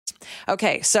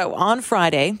Okay, so on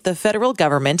Friday, the federal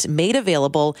government made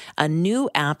available a new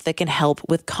app that can help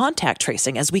with contact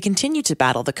tracing as we continue to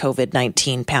battle the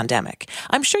COVID-19 pandemic.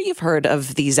 I'm sure you've heard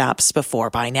of these apps before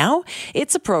by now.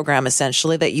 It's a program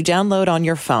essentially that you download on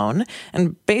your phone.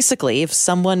 And basically, if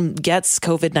someone gets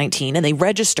COVID-19 and they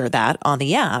register that on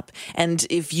the app, and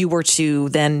if you were to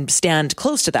then stand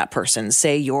close to that person,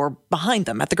 say you're behind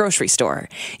them at the grocery store,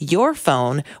 your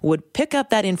phone would pick up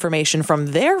that information from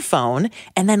their phone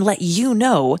and then let you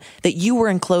know that you were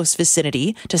in close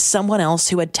vicinity to someone else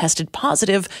who had tested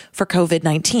positive for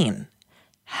COVID-19.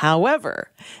 However,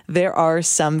 there are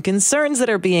some concerns that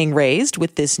are being raised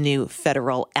with this new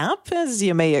federal app, as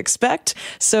you may expect.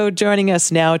 So joining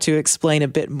us now to explain a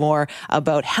bit more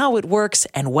about how it works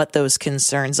and what those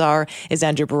concerns are is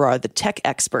Andrew Berard, the tech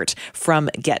expert from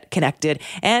Get Connected.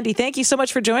 Andy, thank you so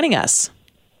much for joining us.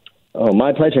 Oh,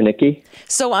 my pleasure, Nikki.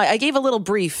 So I gave a little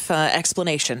brief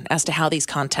explanation as to how these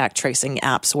contact tracing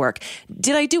apps work.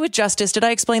 Did I do it justice? Did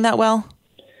I explain that well?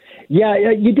 Yeah,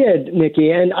 you did,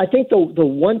 Nikki. And I think the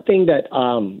one thing that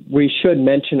we should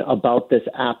mention about this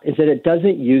app is that it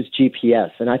doesn't use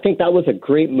GPS. And I think that was a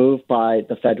great move by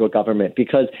the federal government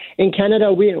because in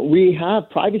Canada, we have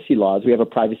privacy laws. We have a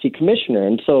privacy commissioner.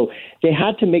 And so they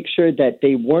had to make sure that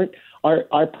they weren't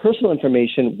our personal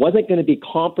information wasn't going to be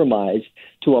compromised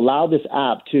to allow this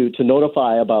app to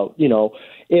notify about,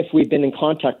 if we've been in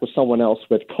contact with someone else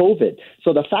with COVID.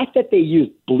 So the fact that they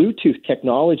used Bluetooth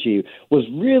technology was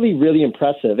really, really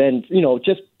impressive. And,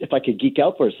 just if I could geek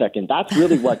out for a second, that's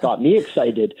really what got me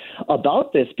excited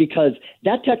about this because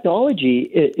that technology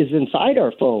is inside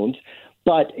our phones,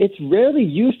 but it's rarely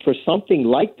used for something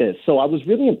like this. So I was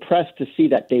really impressed to see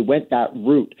that they went that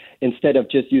route instead of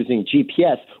just using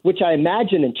GPS, which I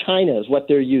imagine in China is what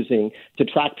they're using to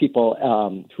track people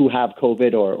who have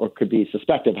COVID or could be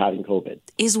suspected of having COVID.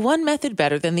 Is one method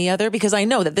better than the other? Because I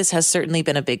know that this has certainly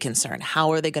been a big concern.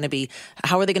 How are they going to be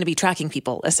tracking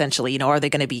people, essentially? Are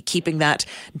they going to be keeping that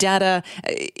data?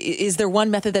 Is there one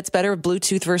method that's better,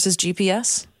 Bluetooth versus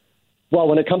GPS? Well,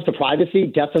 when it comes to privacy,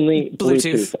 definitely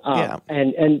Bluetooth. Yeah.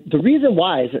 And the reason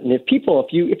why is, and if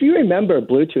you remember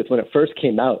Bluetooth when it first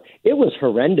came out, it was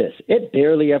horrendous. It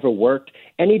barely ever worked.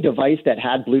 Any device that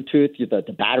had Bluetooth,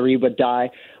 the battery would die.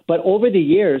 But over the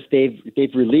years, they've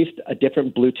released a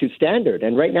different Bluetooth standard.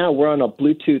 And right now we're on a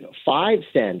Bluetooth 5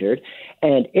 standard,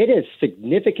 and it is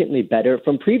significantly better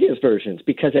from previous versions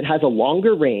because it has a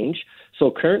longer range.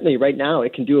 So currently, right now,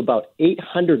 it can do about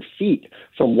 800 feet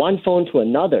from one phone to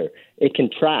another. It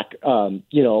can track,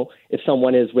 if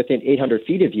someone is within 800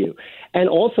 feet of you. And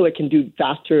also it can do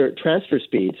faster transfer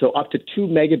speed, so up to 2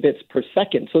 megabits per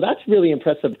second. So that's really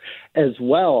impressive as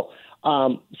well.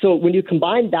 So when you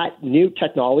combine that new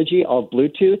technology of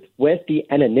Bluetooth with the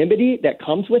anonymity that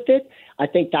comes with it, I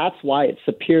think that's why it's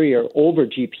superior over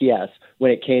GPS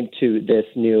when it came to this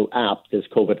new app, this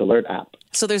COVID Alert app.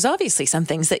 So there's obviously some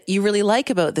things that you really like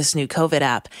about this new COVID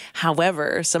app.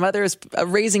 However, some others are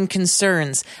raising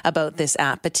concerns about this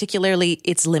app, particularly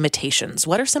its limitations.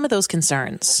 What are some of those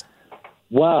concerns?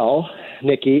 Well,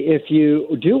 Nikki, if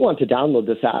you do want to download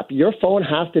this app, your phone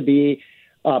has to be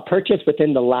purchased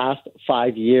within the last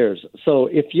 5 years. So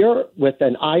if you're with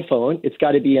an iPhone, it's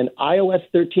got to be an iOS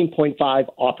 13.5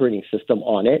 operating system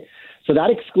on it. So that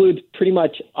excludes pretty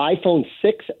much iPhone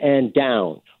 6 and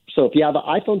down. So if you have an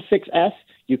iPhone 6S,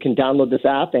 you can download this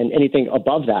app and anything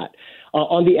above that.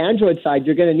 On the Android side,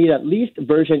 you're going to need at least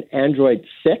version Android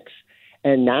 6,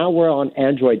 and now we're on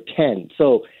Android 10.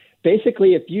 So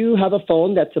basically, if you have a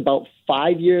phone that's about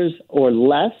 5 years or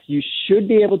less, you should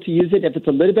be able to use it. If it's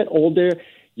a little bit older,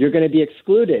 you're going to be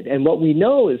excluded. And what we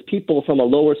know is people from a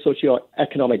lower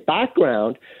socioeconomic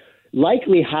background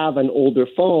likely have an older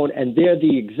phone, and they're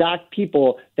the exact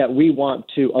people that we want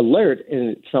to alert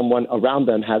if someone around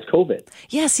them has COVID.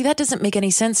 Yeah, see, that doesn't make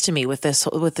any sense to me with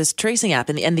this tracing app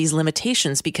and these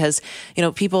limitations because,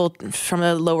 people from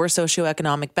a lower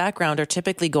socioeconomic background are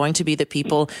typically going to be the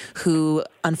people who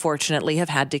unfortunately have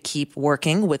had to keep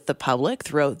working with the public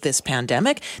throughout this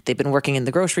pandemic. They've been working in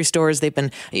the grocery stores. They've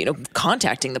been,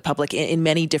 contacting the public in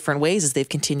many different ways as they've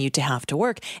continued to have to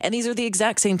work. And these are the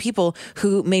exact same people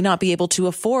who may not be able to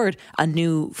afford a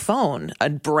new phone, a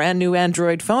brand new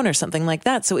Android phone or something like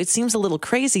that. So it seems a little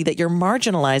crazy that you're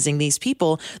marginalizing these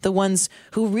people, the ones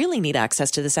who really need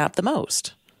access to this app the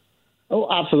most. Oh,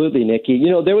 absolutely, Nikki.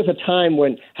 There was a time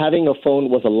when having a phone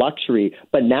was a luxury,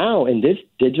 but now in this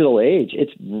digital age,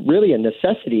 it's really a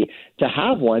necessity to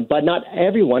have one, but not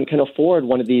everyone can afford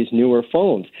one of these newer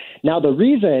phones. Now, the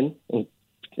reason, I'm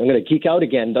going to geek out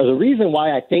again, the reason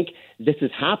why I think this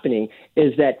is happening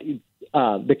is that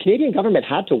the Canadian government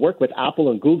had to work with Apple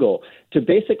and Google to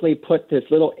basically put this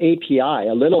little API,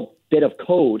 a little bit of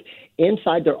code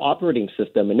inside their operating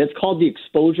system, and it's called the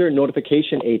Exposure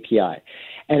Notification API.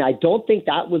 And I don't think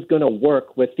that was going to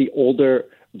work with the older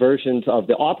versions of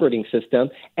the operating system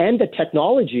and the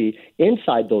technology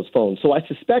inside those phones. So I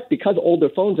suspect because older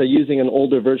phones are using an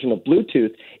older version of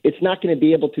Bluetooth, it's not going to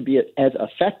be able to be as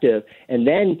effective. And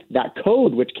then that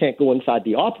code, which can't go inside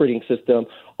the operating system,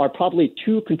 are probably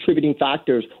two contributing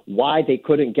factors why they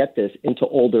couldn't get this into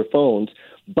older phones.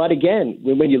 But again,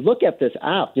 when you look at this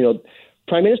app,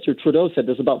 Prime Minister Trudeau said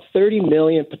there's about 30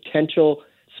 million potential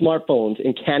smartphones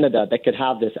in Canada that could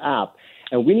have this app.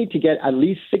 And we need to get at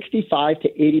least 65 to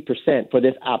 80% for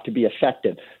this app to be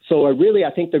effective. So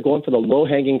I think they're going for the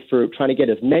low-hanging fruit, trying to get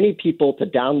as many people to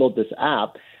download this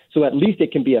app so at least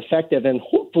it can be effective. And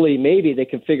hopefully maybe they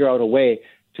can figure out a way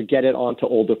to get it onto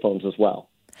older phones as well.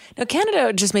 Now,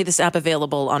 Canada just made this app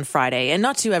available on Friday, and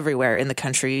not to everywhere in the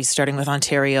country, starting with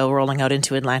Ontario, rolling out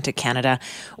into Atlantic Canada.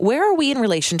 Where are we in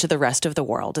relation to the rest of the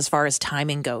world as far as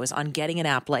timing goes on getting an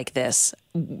app like this,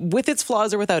 with its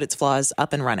flaws or without its flaws,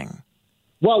 up and running?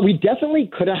 Well, we definitely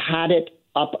could have had it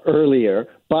up earlier,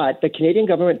 but the Canadian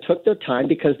government took their time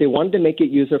because they wanted to make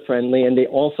it user-friendly, and they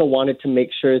also wanted to make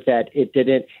sure that it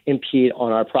didn't impede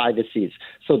on our privacies.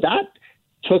 So that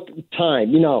took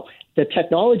time. The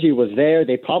technology was there.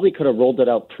 They probably could have rolled it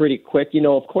out pretty quick.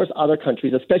 Of course, other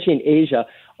countries, especially in Asia,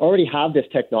 already have this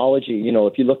technology.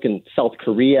 If you look in South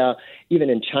Korea, even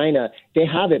in China, they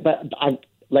have it. But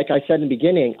like I said in the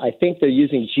beginning, I think they're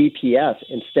using GPS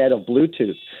instead of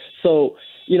Bluetooth. So,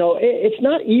 it's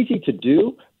not easy to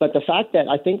do, but the fact that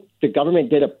I think the government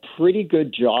did a pretty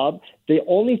good job, the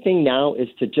only thing now is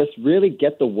to just really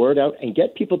get the word out and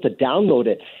get people to download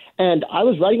it. And I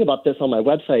was writing about this on my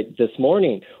website this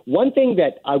morning. One thing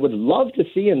that I would love to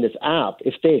see in this app,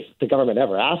 if the government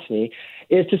ever asks me,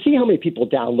 is to see how many people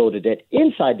downloaded it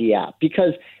inside the app,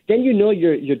 because then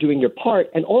you're doing your part,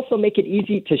 and also make it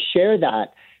easy to share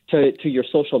that to your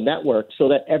social network so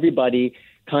that everybody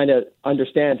kind of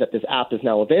understands that this app is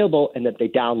now available and that they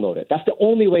download it. That's the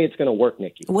only way it's going to work,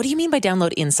 Nikki. What do you mean by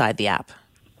download inside the app?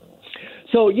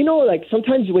 So,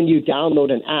 sometimes when you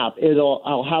download an app,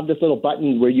 I'll have this little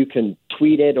button where you can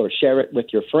tweet it or share it with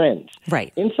your friends.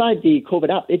 Right. Inside the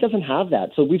COVID app, it doesn't have that.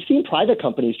 So we've seen private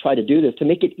companies try to do this to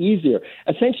make it easier.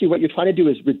 Essentially, what you're trying to do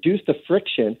is reduce the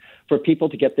friction for people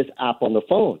to get this app on the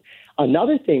phone.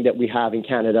 Another thing that we have in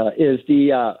Canada is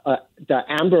the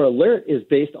Amber Alert is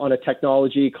based on a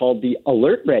technology called the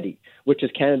Alert Ready, which is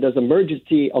Canada's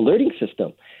emergency alerting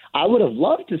system. I would have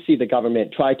loved to see the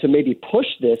government try to maybe push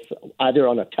this either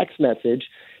on a text message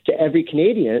to every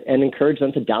Canadian and encourage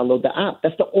them to download the app.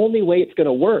 That's the only way it's going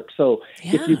to work. So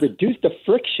if you reduce the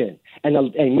friction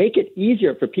and make it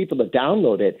easier for people to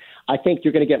download it, I think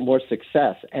you're going to get more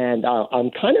success. And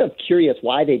I'm kind of curious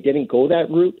why they didn't go that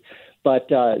route. But,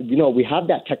 we have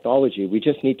that technology. We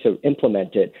just need to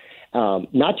implement it,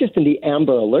 not just in the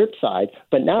Amber Alert side,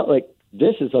 but now,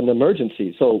 this is an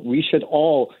emergency. So we should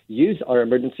all use our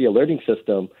emergency alerting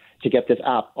system to get this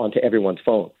app onto everyone's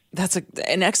phone. That's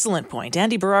an excellent point.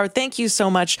 Andy Berard, thank you so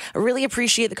much. I really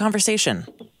appreciate the conversation.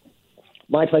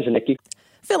 My pleasure, Nikki.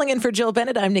 Filling in for Jill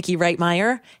Bennett, I'm Nikki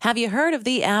Reitmeyer. Have you heard of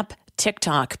the app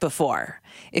TikTok before?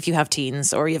 If you have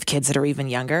teens or you have kids that are even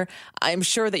younger, I'm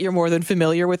sure that you're more than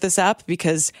familiar with this app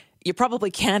because you probably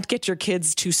can't get your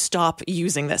kids to stop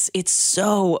using this. It's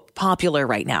so popular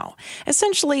right now.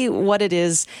 Essentially what it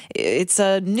is, it's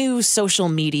a new social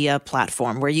media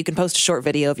platform where you can post a short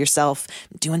video of yourself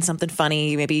doing something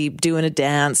funny, maybe doing a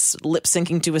dance, lip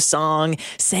syncing to a song,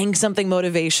 saying something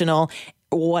motivational,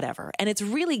 whatever. And it's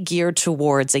really geared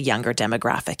towards a younger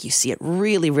demographic. You see it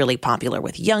really, really popular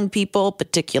with young people,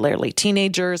 particularly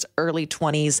teenagers, early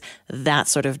 20s, that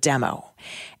sort of demo.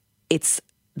 It's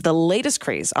the latest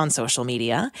craze on social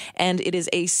media, and it is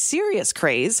a serious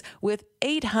craze with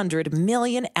 800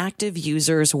 million active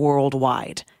users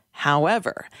worldwide.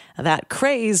 However, that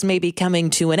craze may be coming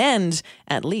to an end,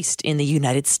 at least in the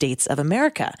United States of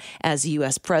America, as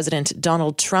U.S. President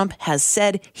Donald Trump has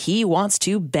said he wants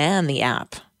to ban the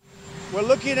app. We're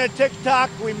looking at TikTok.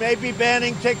 We may be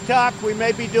banning TikTok. We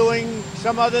may be doing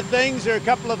some other things. There are a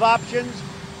couple of options,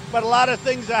 but a lot of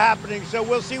things are happening, so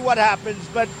we'll see what happens.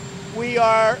 But we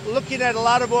are looking at a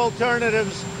lot of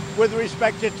alternatives with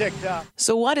respect to TikTok.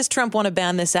 So why does Trump want to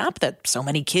ban this app that so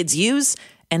many kids use?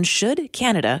 And should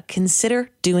Canada consider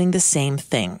doing the same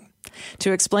thing?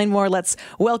 To explain more, let's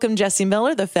welcome Jesse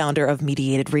Miller, the founder of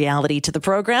Mediated Reality, to the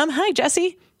program. Hi,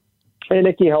 Jesse. Hey,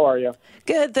 Nikki. How are you?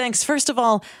 Good, thanks. First of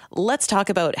all, let's talk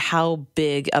about how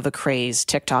big of a craze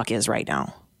TikTok is right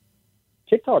now.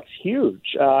 TikTok's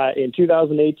huge. In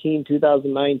 2018,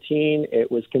 2019,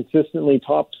 it was consistently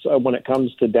tops when it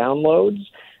comes to downloads.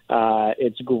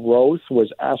 Its growth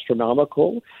was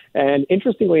astronomical. And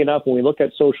interestingly enough, when we look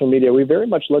at social media, we very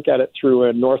much look at it through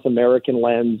a North American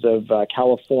lens of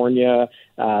California,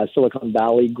 Silicon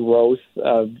Valley growth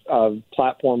of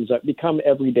platforms that become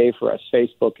everyday for us: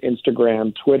 Facebook,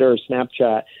 Instagram, Twitter,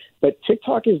 Snapchat. But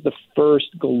TikTok is the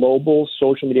first global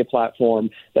social media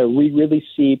platform that we really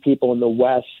see people in the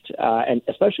West, and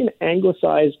especially in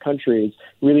anglicized countries,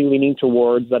 really leaning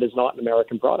towards that is not an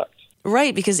American product.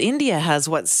 Right, because India has,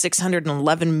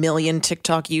 611 million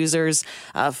TikTok users,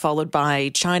 followed by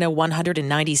China,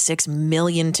 196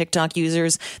 million TikTok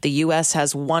users. The U.S.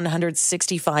 has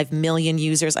 165 million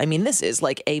users. I mean, this is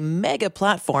like a mega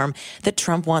platform that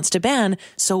Trump wants to ban.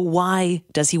 So why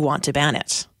does he want to ban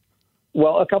it?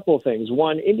 Well, a couple of things.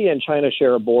 One, India and China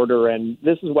share a border, and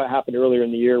this is what happened earlier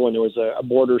in the year when there was a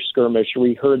border skirmish.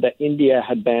 We heard that India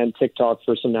had banned TikTok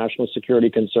for some national security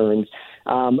concerns.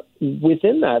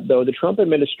 Within that, though, the Trump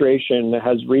administration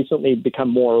has recently become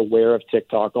more aware of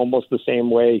TikTok, almost the same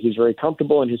way he's very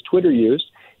comfortable in his Twitter use.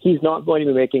 He's not going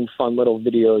to be making fun little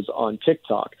videos on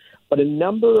TikTok. But a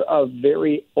number of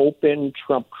very open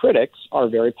Trump critics are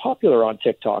very popular on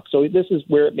TikTok. So this is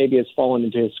where it maybe has fallen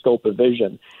into his scope of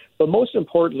vision. But most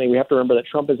importantly, we have to remember that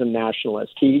Trump is a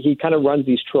nationalist. He kind of runs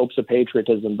these tropes of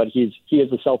patriotism, but he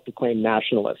is a self-proclaimed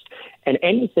nationalist. And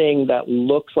anything that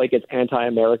looks like it's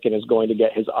anti-American is going to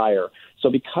get his ire.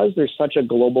 So because there's such a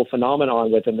global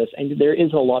phenomenon within this, and there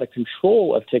is a lot of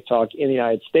control of TikTok in the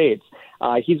United States,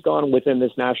 he's gone within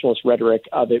this nationalist rhetoric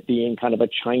of it being kind of a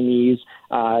Chinese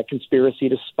conspiracy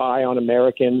to spy on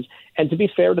Americans. And to be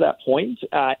fair to that point,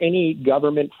 any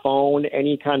government phone,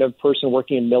 any kind of person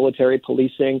working in military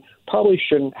policing probably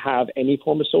shouldn't have any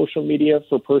form of social media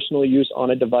for personal use on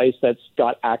a device that's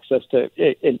got access to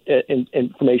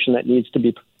information that needs to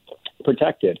be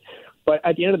protected. But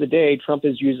at the end of the day, Trump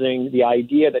is using the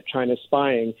idea that China's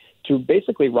spying to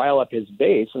basically rile up his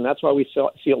base. And that's why we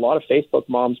see a lot of Facebook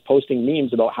moms posting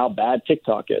memes about how bad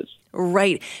TikTok is.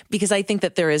 Right, because I think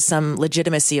that there is some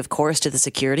legitimacy, of course, to the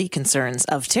security concerns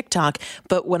of TikTok.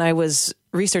 But when I was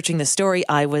researching this story,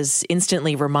 I was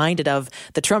instantly reminded of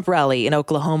the Trump rally in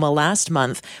Oklahoma last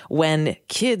month when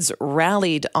kids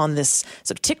rallied on this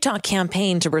sort of TikTok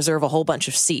campaign to reserve a whole bunch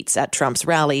of seats at Trump's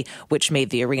rally, which made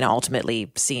the arena ultimately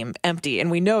seem empty.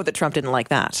 And we know that Trump didn't like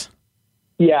that.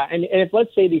 Yeah, and if let's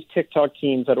say these TikTok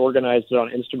teams had organized it on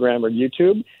Instagram or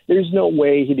YouTube, there's no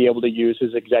way he'd be able to use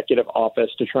his executive office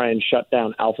to try and shut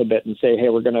down Alphabet and say, hey,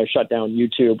 we're going to shut down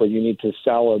YouTube or you need to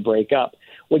sell or break up.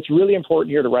 What's really important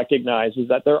here to recognize is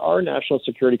that there are national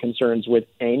security concerns with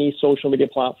any social media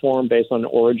platform based on an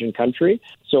origin country.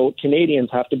 So Canadians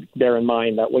have to bear in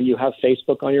mind that when you have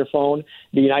Facebook on your phone,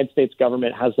 the United States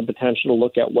government has the potential to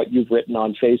look at what you've written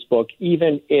on Facebook,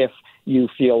 even if you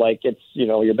feel like it's,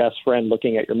 your best friend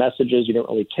looking at your messages, you don't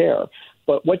really care.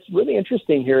 But what's really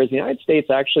interesting here is the United States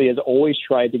actually has always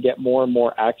tried to get more and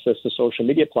more access to social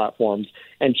media platforms.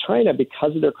 And China,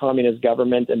 because of their communist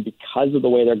government and because of the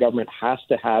way their government has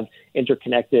to have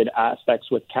interconnected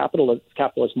aspects with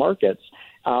capitalist markets,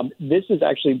 this is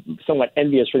actually somewhat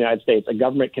envious for the United States. A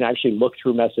government can actually look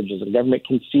through messages. A government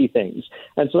can see things.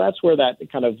 And so that's where that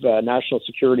kind of national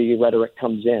security rhetoric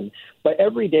comes in. But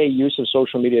everyday use of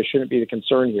social media shouldn't be the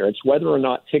concern here. It's whether or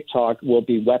not TikTok will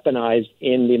be weaponized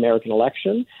in the American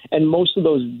election. And most of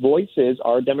those voices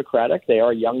are Democratic. They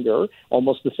are younger,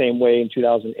 almost the same way in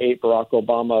 2008, Barack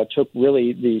Obama took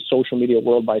really the social media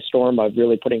world by storm of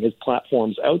really putting his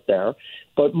platforms out there.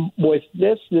 But with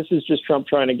this is just Trump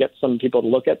trying to get some people to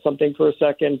look at something for a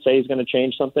second, say he's going to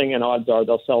change something, and odds are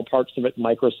they'll sell parts of it to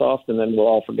Microsoft, and then we'll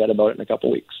all forget about it in a couple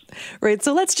of weeks. Right.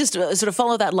 So let's just sort of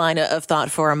follow that line of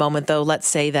thought for a moment, though. Let's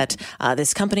say that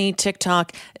this company,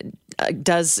 TikTok,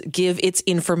 does give its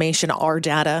information, our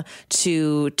data,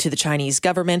 to the Chinese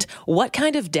government. What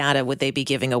kind of data would they be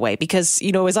giving away? Because,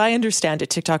 as I understand it,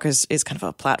 TikTok is kind of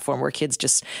a platform where kids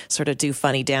just sort of do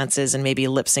funny dances and maybe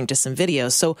lip sync to some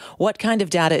videos. So what kind of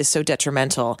data is so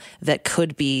detrimental that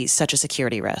could be such a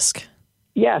security risk?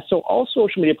 Yeah, so all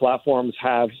social media platforms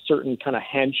have certain kind of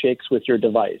handshakes with your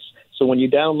device. So when you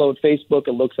download Facebook,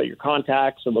 it looks at your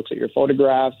contacts, it looks at your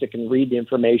photographs, it can read the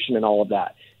information and all of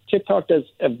that. TikTok does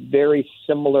a very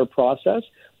similar process,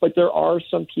 but there are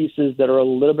some pieces that are a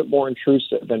little bit more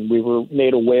intrusive. And we were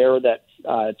made aware that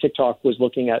TikTok was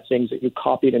looking at things that you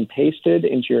copied and pasted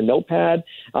into your notepad.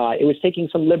 It was taking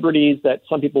some liberties that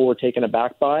some people were taken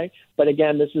aback by. But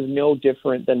again, this is no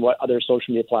different than what other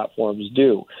social media platforms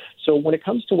do. So when it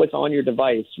comes to what's on your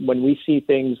device, when we see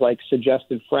things like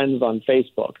suggested friends on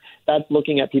Facebook, that's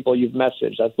looking at people you've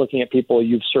messaged. That's looking at people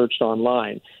you've searched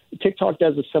online. TikTok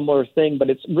does a similar thing, but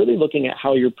it's really looking at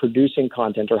how you're producing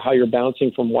content or how you're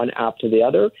bouncing from one app to the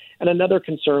other. And another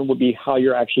concern would be how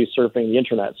you're actually surfing the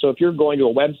internet. So if you're going to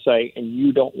a website and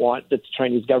you don't want the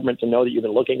Chinese government to know that you've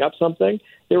been looking up something,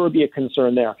 there would be a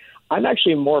concern there. I'm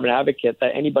actually more of an advocate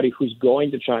that anybody who's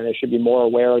going to China should be more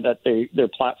aware that their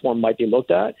platform might be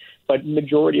looked at. But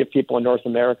majority of people in North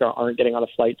America aren't getting on a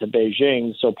flight to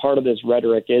Beijing. So part of this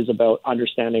rhetoric is about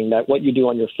understanding that what you do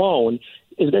on your phone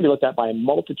is going to be looked at by a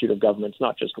multitude of governments,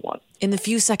 not just one. In the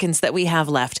few seconds that we have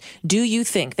left, do you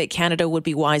think that Canada would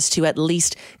be wise to at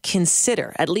least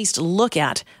consider, at least look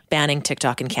at banning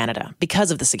TikTok in Canada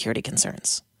because of the security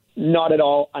concerns? Not at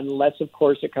all, unless, of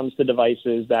course, it comes to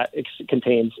devices that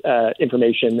contains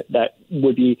information that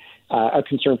would be a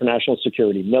concern for national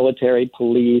security. Military,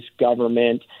 police,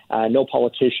 government, no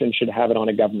politician should have it on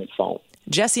a government phone.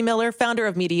 Jesse Miller, founder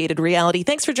of Mediated Reality.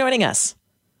 Thanks for joining us.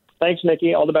 Thanks,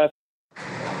 Nikki. All the best.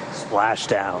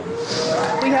 Splashdown.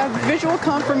 We have visual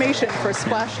confirmation for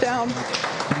splashdown.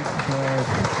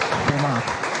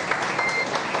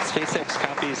 SpaceX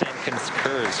copies and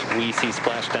concurs. We see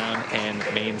splashdown and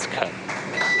mains cut.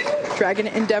 Dragon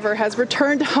Endeavour has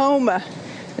returned home.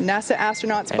 NASA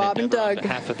astronauts Bob and Doug. On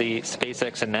behalf of the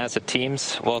SpaceX and NASA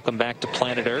teams, welcome back to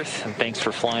planet Earth, and thanks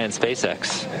for flying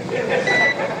SpaceX.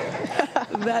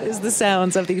 That is the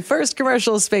sounds of the first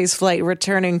commercial space flight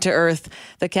returning to Earth.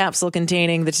 The capsule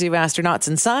containing the two astronauts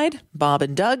inside, Bob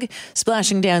and Doug,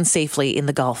 splashing down safely in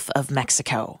the Gulf of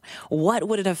Mexico. What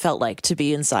would it have felt like to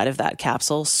be inside of that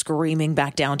capsule, screaming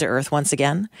back down to Earth once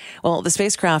again? Well, the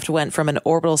spacecraft went from an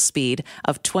orbital speed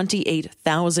of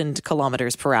 28,000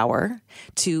 kilometers per hour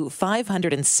to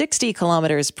 560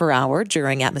 kilometers per hour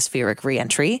during atmospheric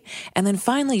reentry, and then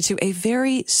finally to a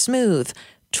very smooth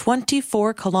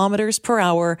 24 kilometers per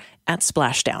hour at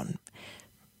splashdown.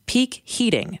 Peak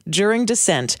heating during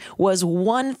descent was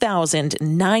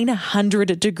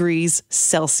 1,900 degrees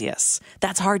Celsius.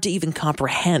 That's hard to even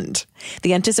comprehend.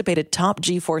 The anticipated top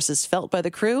G-forces felt by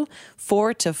the crew,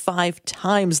 4 to 5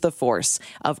 times the force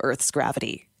of Earth's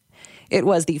gravity. It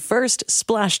was the first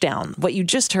splashdown, what you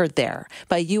just heard there,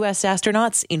 by U.S.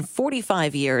 astronauts in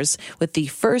 45 years, with the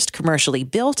first commercially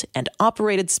built and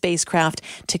operated spacecraft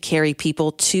to carry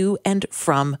people to and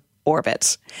from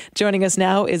orbit. Joining us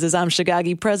now is Azam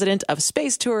Shagagi, president of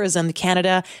Space Tourism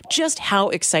Canada. Just how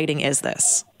exciting is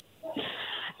this?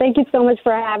 Thank you so much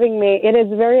for having me. It is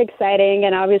very exciting,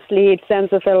 and obviously it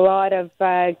sends us a lot of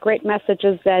great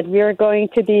messages that we are going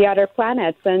to the other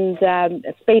planets, and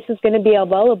space is going to be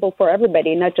available for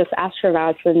everybody, not just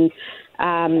astronauts and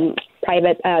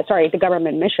the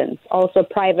government missions, also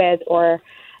private or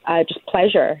just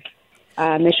pleasure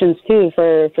missions too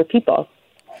for people.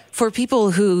 For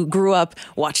people who grew up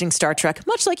watching Star Trek,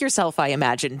 much like yourself, I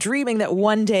imagine, dreaming that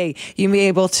one day you may be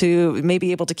able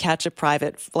to catch a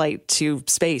private flight to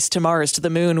space, to Mars, to the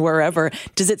moon, wherever.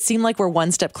 Does it seem like we're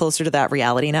one step closer to that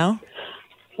reality now?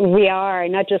 We are,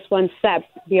 not just one step.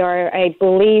 We are, I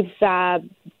believe,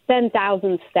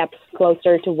 10,000 steps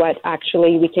closer to what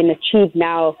actually we can achieve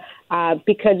now,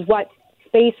 because what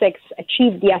SpaceX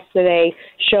achieved yesterday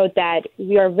showed that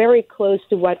we are very close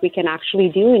to what we can actually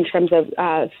do in terms of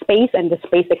space and the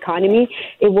space economy.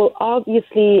 It will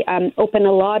obviously open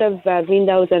a lot of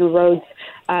windows and roads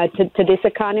to this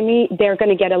economy. They're going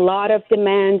to get a lot of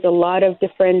demands, a lot of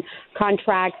different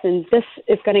contracts, and this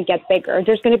is going to get bigger.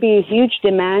 There's going to be a huge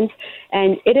demand,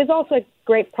 and it is also a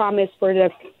great promise for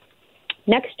the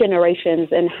next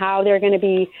generations and how they're going to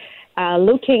be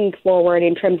looking forward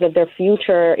in terms of their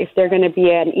future, if they're going to be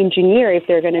an engineer, if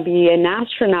they're going to be an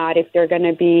astronaut, if they're going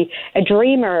to be a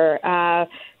dreamer,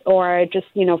 or just,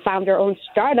 found their own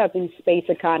startup in space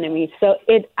economy. So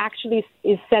it actually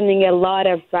is sending a lot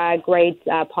of great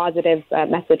positive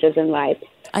messages in life.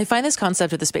 I find this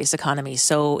concept of the space economy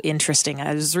so interesting.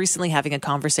 I was recently having a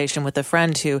conversation with a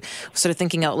friend who was sort of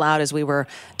thinking out loud as we were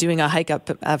doing a hike up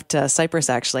to Cyprus,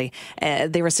 actually.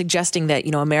 They were suggesting that,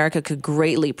 America could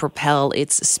greatly propel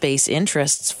its space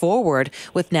interests forward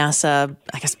with NASA,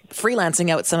 I guess, freelancing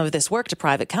out some of this work to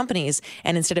private companies.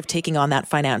 And instead of taking on that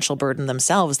financial burden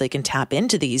themselves, they can tap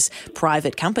into these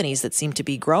private companies that seem to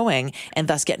be growing and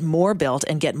thus get more built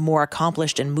and get more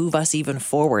accomplished and move us even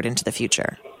forward into the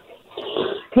future.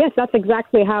 Yes, that's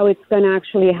exactly how it's going to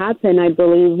actually happen, I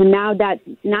believe. Now that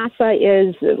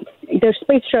their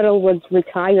space shuttle was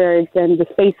retired, and the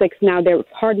SpaceX now, they're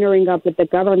partnering up with the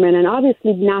government. And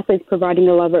obviously, NASA is providing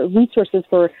a lot of resources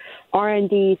for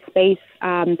R&D, space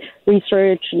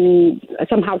research, and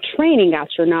somehow training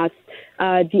astronauts.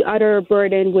 The other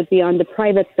burden would be on the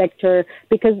private sector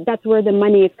because that's where the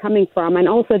money is coming from, and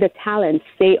also the talents.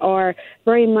 They are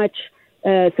very much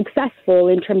successful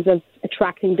in terms of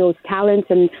attracting those talents,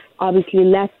 and obviously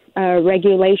less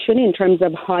regulation in terms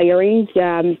of hiring.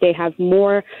 They have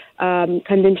more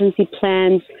contingency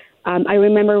plans. I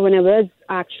remember when I was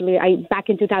back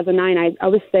in 2009, I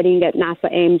was studying at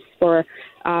NASA Ames for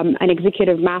an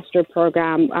executive master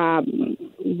program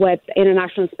with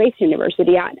International Space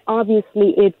University.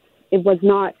 Obviously, it was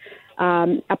not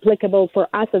applicable for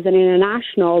us as an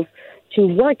international to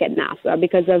work at NASA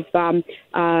because of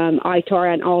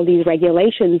ITAR and all these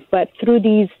regulations. But through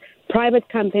these private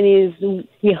companies,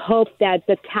 we hope that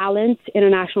the talent,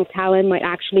 international talent, might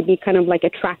actually be kind of like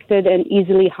attracted and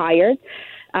easily hired.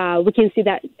 We can see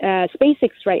that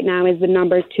SpaceX right now is the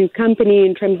number 2 company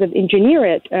in terms of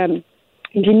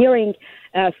engineering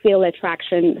field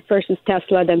attraction, first is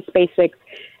Tesla, then SpaceX,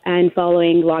 and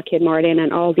following Lockheed Martin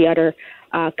and all the other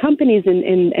companies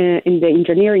in the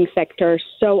engineering sector.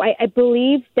 So I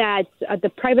believe that the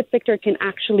private sector can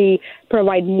actually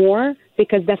provide more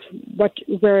because that's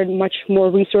where much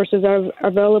more resources are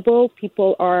available.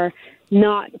 People are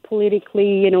not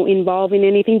politically, involved in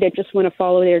anything. They just want to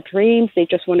follow their dreams. They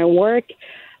just want to work.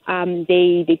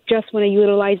 They just want to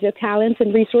utilize their talents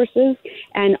and resources.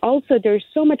 And also, there's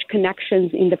so much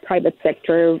connections in the private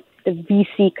sector, the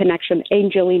VC connection,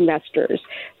 angel investors.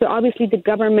 So obviously, the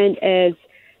government is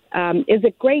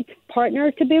a great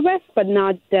partner to be with, but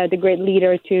not the great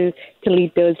leader to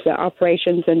lead those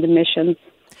operations and the missions.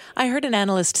 I heard an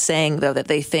analyst saying, though, that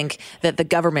they think that the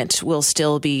government will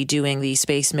still be doing these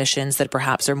space missions that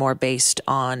perhaps are more based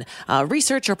on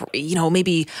research or,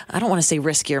 maybe, I don't want to say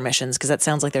riskier missions because that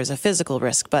sounds like there's a physical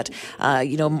risk, but,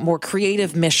 more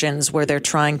creative missions where they're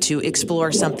trying to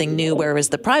explore something new, whereas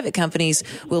the private companies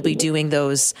will be doing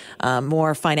those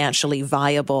more financially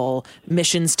viable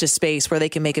missions to space where they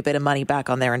can make a bit of money back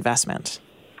on their investment.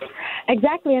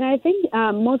 Exactly. And I think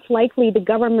most likely the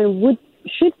government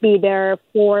should be there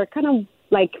for kind of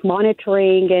like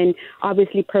monitoring and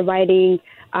obviously providing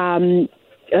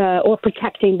or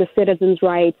protecting the citizens'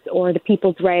 rights or the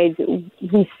people's rights.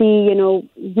 We see,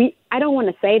 I don't want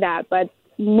to say that, but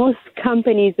most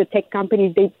companies, the tech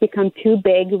companies, they become too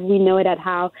big. We know that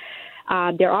how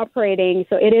they're operating.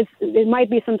 So it might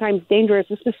be sometimes dangerous,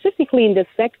 specifically in this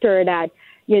sector that,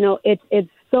 it's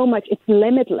so much, it's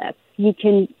limitless. You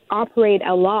can operate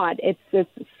a lot. It's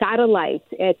satellites.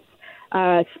 It's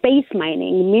space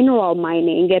mining, mineral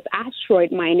mining, it's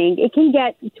asteroid mining. It can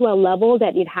get to a level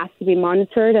that it has to be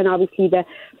monitored, and obviously the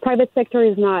private sector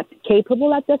is not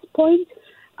capable at this point.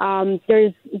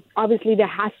 There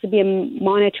has to be a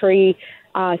monetary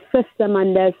system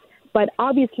on this, but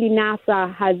obviously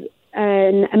NASA has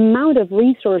an amount of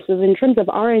resources in terms of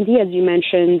R&D, as you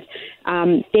mentioned.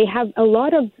 They have a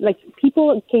lot of,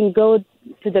 people can go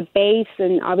to the base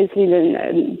and obviously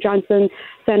the Johnson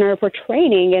Center for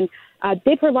training, and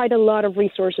they provide a lot of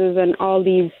resources, and all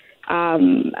these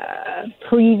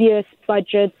previous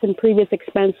budgets and previous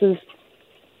expenses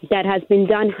that has been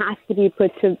done has to be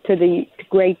put to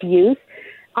great use.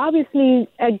 Obviously,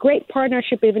 a great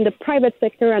partnership, even the private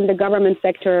sector and the government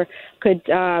sector, could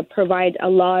provide a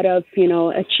lot of,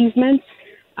 achievements.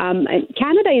 And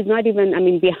Canada is not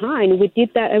even, behind. We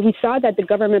did that, and we saw that the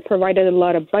government provided a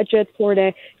lot of budget for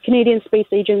the Canadian Space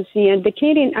Agency, and the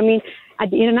Canadian, at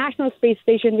the International Space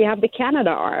Station, we have the Canada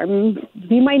arm.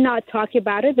 We might not talk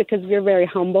about it because we're very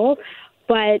humble,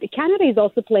 but Canada is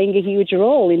also playing a huge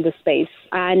role in the space.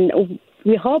 And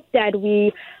we hope that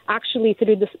we actually,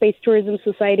 through the Space Tourism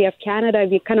Society of Canada,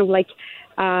 we kind of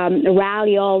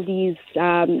rally all these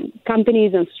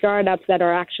companies and startups that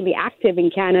are actually active in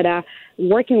Canada,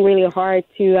 working really hard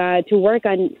to work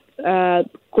on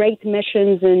great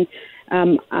missions and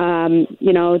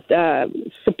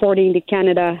supporting the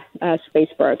Canada space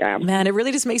program. Man, it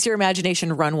really just makes your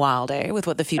imagination run wild, with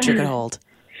what the future could hold.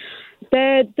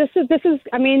 This is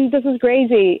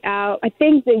crazy. I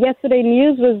think that yesterday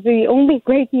news was the only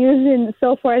great news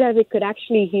so far that we could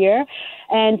actually hear.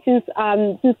 And since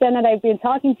then, that I've been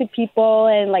talking to people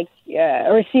and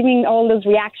receiving all those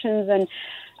reactions and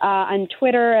on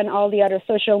Twitter and all the other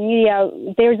social media,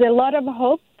 there's a lot of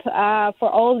hope for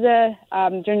all the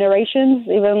generations.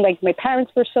 Even my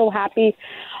parents were so happy.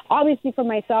 Obviously, for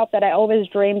myself, that I always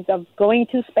dreamed of going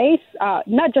to space,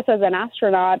 not just as an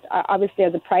astronaut, obviously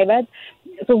as a private.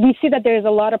 So we see that there's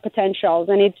a lot of potentials,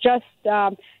 and it's just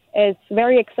it's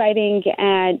very exciting,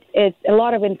 and it's a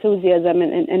lot of enthusiasm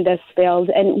in this field.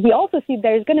 And we also see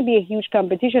there's going to be a huge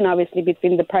competition, obviously,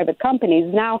 between the private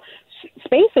companies. Now,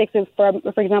 SpaceX is,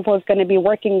 for example, is going to be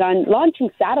working on launching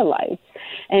satellites,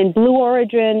 and Blue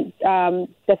Origin,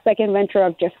 the second venture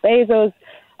of Jeff Bezos,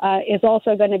 is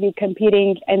also going to be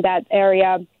competing in that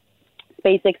area.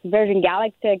 SpaceX Virgin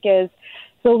Galactic is.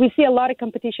 So we see a lot of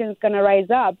competition is going to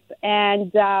rise up,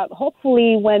 and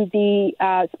hopefully when the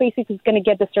SpaceX is going to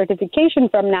get the certification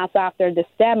from NASA after this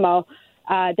demo,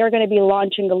 they're going to be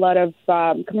launching a lot of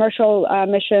commercial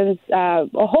missions.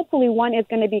 Hopefully one is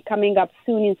going to be coming up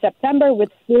soon in September with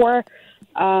 4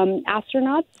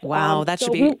 astronauts. Wow,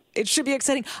 it should be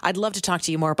exciting. I'd love to talk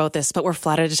to you more about this, but we're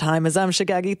flat out of time. Azam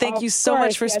Shagagi, thank you so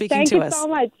much for speaking to us. Thank you so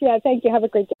much. Yeah, thank you. Have a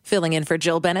great day. Filling in for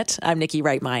Jill Bennett, I'm Nikki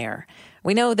Reitmeyer.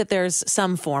 We know that there's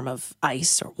some form of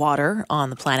ice or water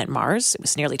on the planet Mars. It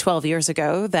was nearly 12 years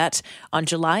ago that on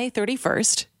July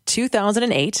 31st,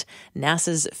 2008,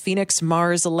 NASA's Phoenix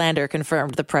Mars lander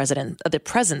confirmed the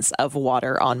presence of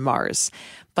water on Mars.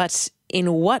 But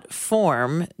in what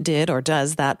form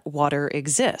does that water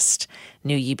exist?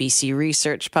 New UBC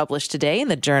research published today in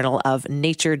the Journal of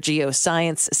Nature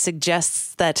Geoscience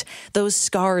suggests that those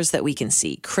scars that we can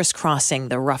see crisscrossing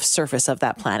the rough surface of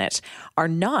that planet are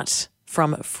not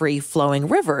from free-flowing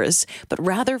rivers, but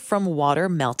rather from water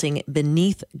melting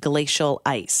beneath glacial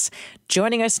ice.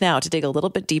 Joining us now to dig a little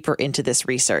bit deeper into this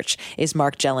research is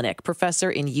Mark Jelinek, professor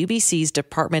in UBC's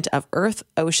Department of Earth,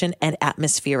 Ocean, and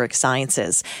Atmospheric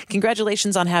Sciences.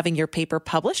 Congratulations on having your paper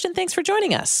published, and thanks for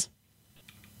joining us.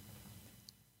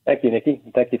 Thank you, Nikki,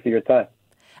 and thank you for your time.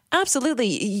 Absolutely.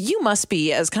 You must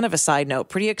be, as kind of a side note,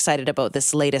 pretty excited about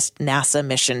this latest NASA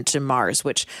mission to Mars,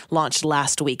 which launched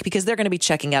last week, because they're going to be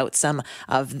checking out some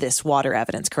of this water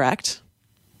evidence, correct?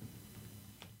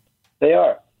 They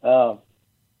are.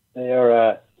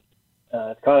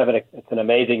 It's kind of it's an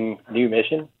amazing new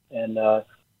mission, and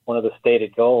one of the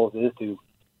stated goals is to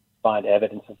find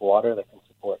evidence of water that can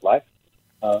support life.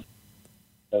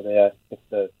 It's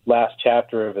the last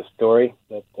chapter of a story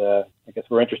that I guess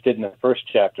we're interested in the first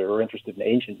chapter. We're interested in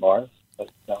ancient Mars, but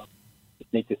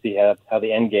it's neat to see how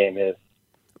the end game is.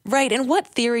 Right. And what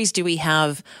theories do we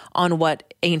have on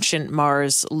what ancient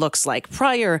Mars looks like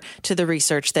prior to the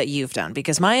research that you've done?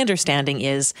 Because my understanding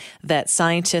is that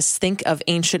scientists think of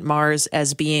ancient Mars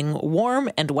as being warm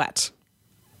and wet.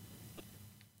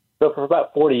 So for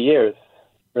about 40 years,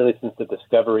 really since the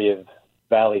discovery of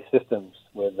valley systems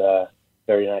with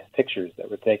very nice pictures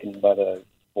that were taken by the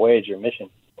Voyager mission,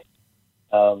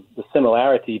 the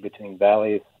similarity between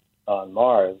valleys on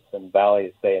Mars and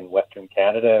valleys, say, in Western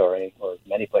Canada or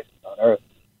many places on Earth,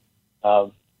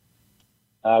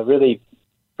 really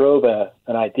drove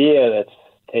an idea that's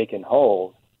taken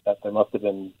hold that there must have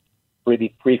been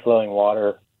really free-flowing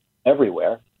water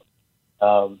everywhere.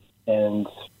 And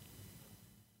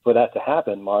for that to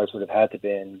happen, Mars would have had to have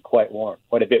been quite warm,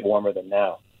 quite a bit warmer than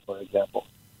now, for example.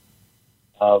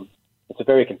 It's a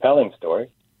very compelling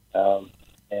story,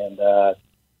 and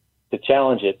to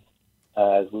challenge it,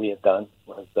 as we have done,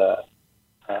 was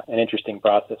an interesting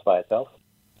process by itself.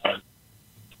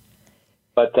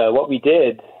 But what we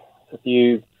did, if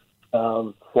you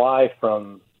fly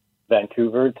from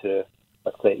Vancouver to,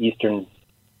 let's say, eastern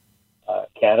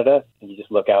Canada, and you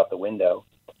just look out the window,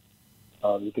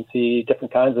 you can see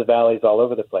different kinds of valleys all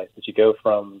over the place. As you go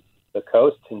from the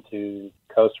coast into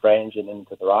Coast Range and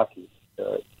into the Rockies,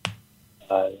 there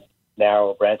are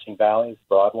narrow branching valleys,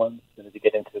 broad ones, and as you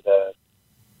get into the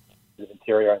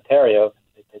interior Ontario,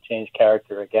 they change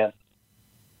character again.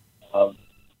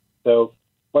 So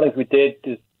one of the things we did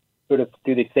is sort of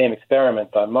do the same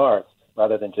experiment on Mars,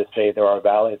 rather than just say there are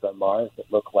valleys on Mars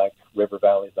that look like river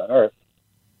valleys on Earth.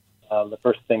 The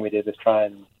first thing we did was try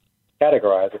and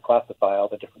categorize or classify all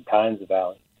the different kinds of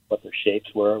valleys, what their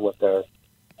shapes were, what their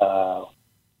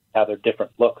how their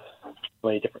different looks, how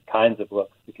many different kinds of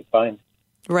looks we could find.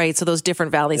 Right, so those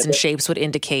different valleys and shapes would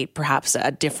indicate perhaps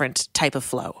a different type of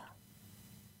flow.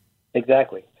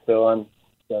 Exactly. So on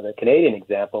the Canadian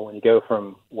example, when you go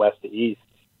from west to east,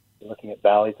 you're looking at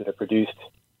valleys that are produced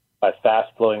by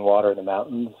fast-flowing water in the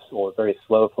mountains or very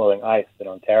slow-flowing ice in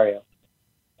Ontario.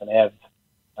 And they have,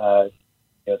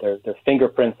 their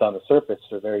fingerprints on the surface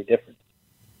are very different.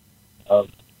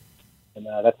 And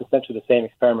that's essentially the same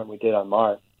experiment we did on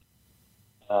Mars.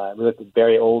 We looked at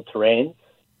very old terrains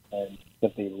and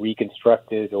simply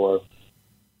reconstructed or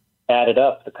added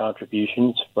up the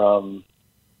contributions from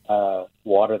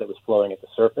water that was flowing at the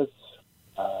surface,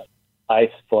 ice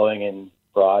flowing in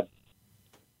broad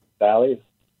valleys,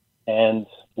 and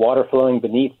water flowing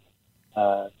beneath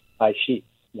ice sheets.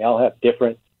 They all have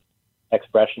different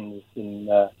expressions in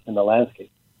the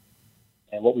landscape.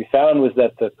 And what we found was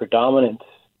that the predominant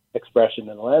expression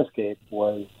in the landscape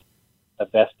was a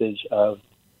vestige of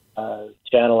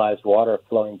channelized water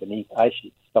flowing beneath ice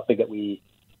sheets, something that we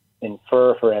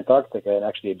infer for Antarctica and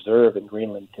actually observe in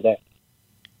Greenland today.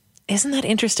 Isn't that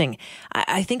interesting?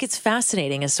 I think it's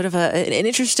fascinating as sort of an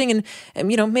interesting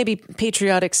and maybe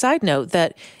patriotic side note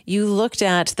that you looked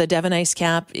at the Devon ice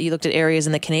cap, you looked at areas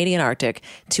in the Canadian Arctic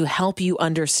to help you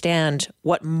understand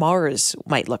what Mars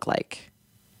might look like.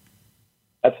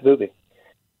 Absolutely.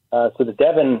 So the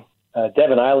Devon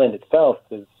Island itself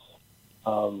is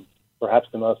perhaps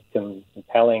the most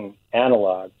compelling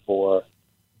analog for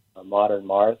modern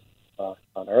Mars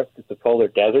on Earth. It's a polar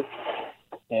desert.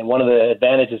 And one of the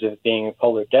advantages of it being a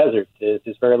polar desert is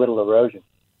there's very little erosion.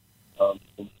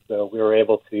 So we were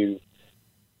able to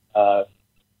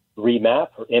remap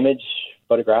or image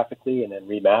photographically and then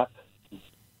remap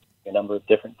a number of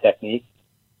different techniques.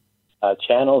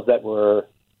 Channels that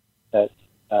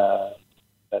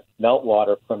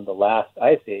meltwater from the last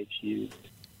ice age used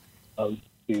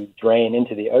to drain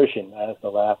into the ocean as the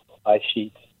last ice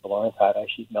sheet, the Laurentide ice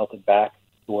sheet, melted back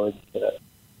towards the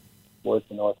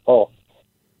North Pole.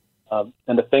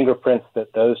 And the fingerprints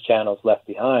that those channels left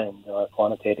behind are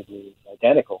quantitatively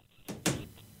identical.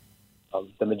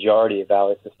 The majority of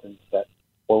valley systems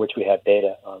for which we have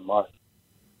data on Mars.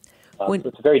 So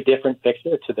it's a very different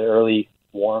picture to the early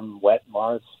warm, wet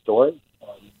Mars story.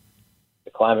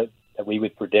 The climate that we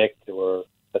would predict or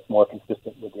that's more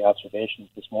consistent with the observations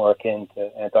is more akin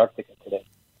to Antarctica today.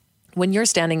 When you're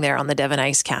standing there on the Devon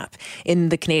ice cap in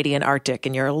the Canadian Arctic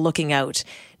and you're looking out,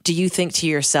 do you think to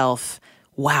yourself,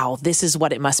 wow, this is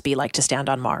what it must be like to stand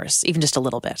on Mars, even just a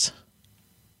little bit?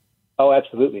 Oh,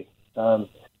 absolutely.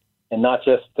 And not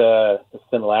just the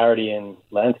similarity in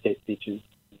landscape features,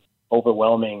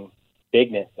 overwhelming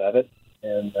bigness of it,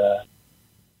 and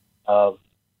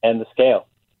the scale.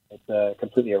 It's a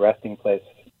completely arresting place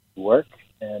to work,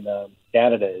 and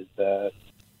Canada is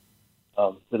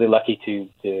really lucky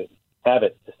to have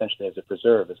it essentially as a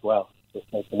preserve as well.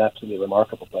 It's an absolutely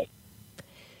remarkable place.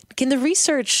 Can the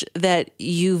research that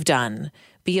you've done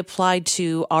be applied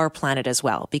to our planet as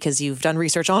well? Because you've done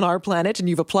research on our planet and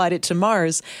you've applied it to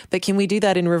Mars, but can we do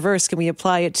that in reverse? Can we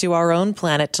apply it to our own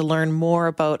planet to learn more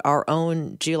about our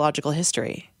own geological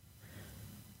history?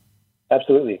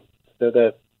 Absolutely. So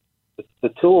the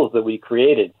tools that we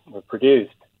created or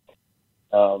produced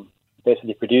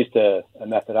basically produced a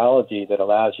methodology that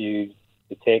allows you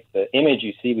to take the image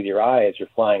you see with your eye as you're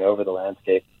flying over the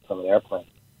landscape from an airplane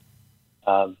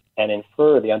and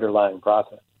infer the underlying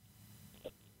process.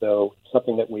 So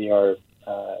something that we are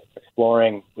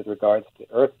exploring with regards to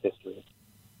Earth's history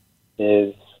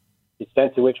is the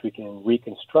extent to which we can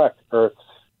reconstruct Earth's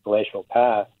glacial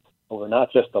past over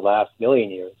not just the last million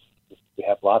years, which we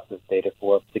have lots of data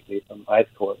for, particularly from ice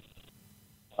cores,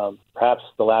 perhaps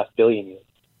the last billion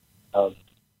years,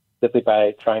 simply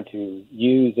by trying to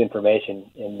use information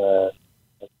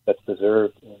that's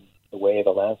preserved in the way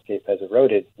the landscape has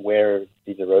eroded, where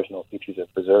these erosional features are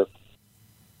preserved.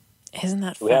 Isn't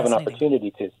that fascinating? We have an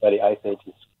opportunity to study ice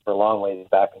ages for a long ways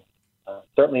back,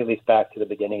 certainly at least back to the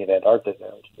beginning of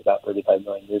Antarctica, which was about 35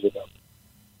 million years ago.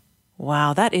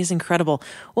 Wow, that is incredible.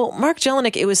 Well, Mark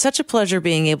Jelinek, it was such a pleasure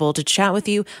being able to chat with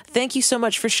you. Thank you so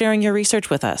much for sharing your research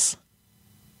with us.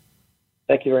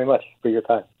 Thank you very much for your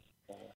time.